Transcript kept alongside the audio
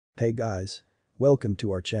Hey guys. Welcome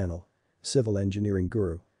to our channel. Civil Engineering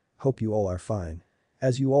Guru. Hope you all are fine.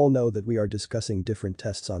 As you all know that we are discussing different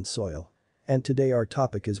tests on soil. And today our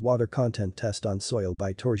topic is water content test on soil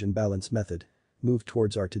by torsion balance method. Move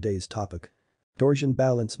towards our today's topic. Torsion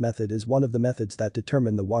balance method is one of the methods that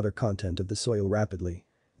determine the water content of the soil rapidly.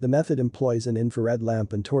 The method employs an infrared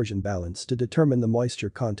lamp and torsion balance to determine the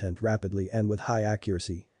moisture content rapidly and with high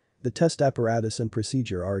accuracy. The test apparatus and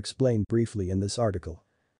procedure are explained briefly in this article.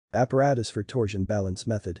 Apparatus for torsion balance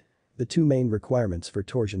method. The two main requirements for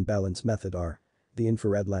torsion balance method are the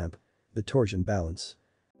infrared lamp, the torsion balance.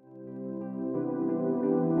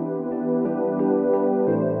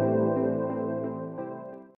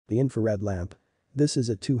 The infrared lamp. This is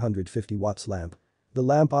a 250 watts lamp. The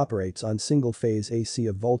lamp operates on single-phase AC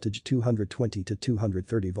of voltage 220 to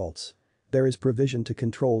 230 volts. There is provision to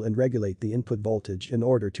control and regulate the input voltage in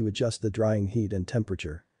order to adjust the drying heat and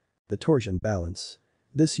temperature. The torsion balance.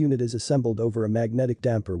 This unit is assembled over a magnetic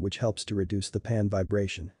damper which helps to reduce the pan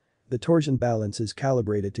vibration. The torsion balance is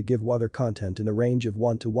calibrated to give water content in a range of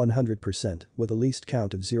 1 to 100% with a least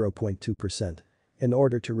count of 0.2%. In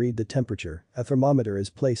order to read the temperature, a thermometer is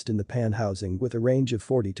placed in the pan housing with a range of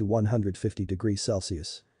 40 to 150 degrees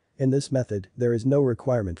Celsius. In this method, there is no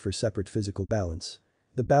requirement for separate physical balance.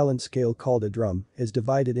 The balance scale called a drum is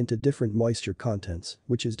divided into different moisture contents,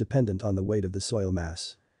 which is dependent on the weight of the soil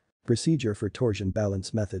mass. Procedure for torsion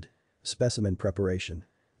balance method. Specimen preparation.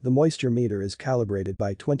 The moisture meter is calibrated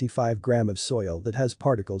by 25 gram of soil that has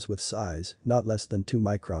particles with size not less than 2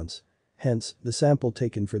 microns. Hence, the sample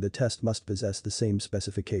taken for the test must possess the same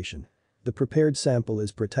specification. The prepared sample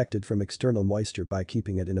is protected from external moisture by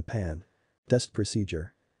keeping it in a pan. Test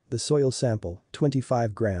procedure. The soil sample,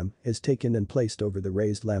 25 gram, is taken and placed over the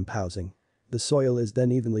raised lamp housing. The soil is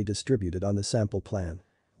then evenly distributed on the sample plan.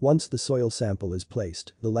 Once the soil sample is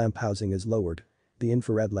placed, the lamp housing is lowered. The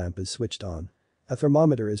infrared lamp is switched on. A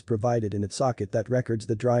thermometer is provided in its socket that records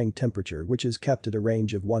the drying temperature which is kept at a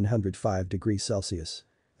range of 105 degrees Celsius.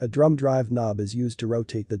 A drum drive knob is used to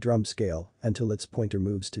rotate the drum scale until its pointer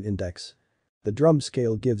moves to index. The drum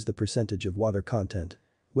scale gives the percentage of water content.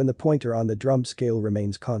 When the pointer on the drum scale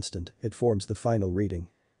remains constant, it forms the final reading.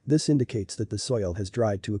 This indicates that the soil has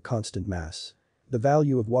dried to a constant mass. The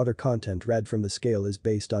value of water content read from the scale is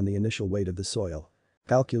based on the initial weight of the soil.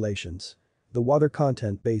 Calculations. The water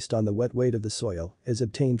content based on the wet weight of the soil is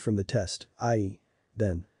obtained from the test, i.e.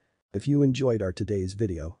 Then. If you enjoyed our today's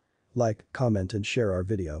video, like, comment and share our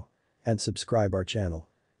video. And subscribe our channel.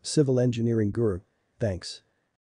 Civil Engineering Guru. Thanks.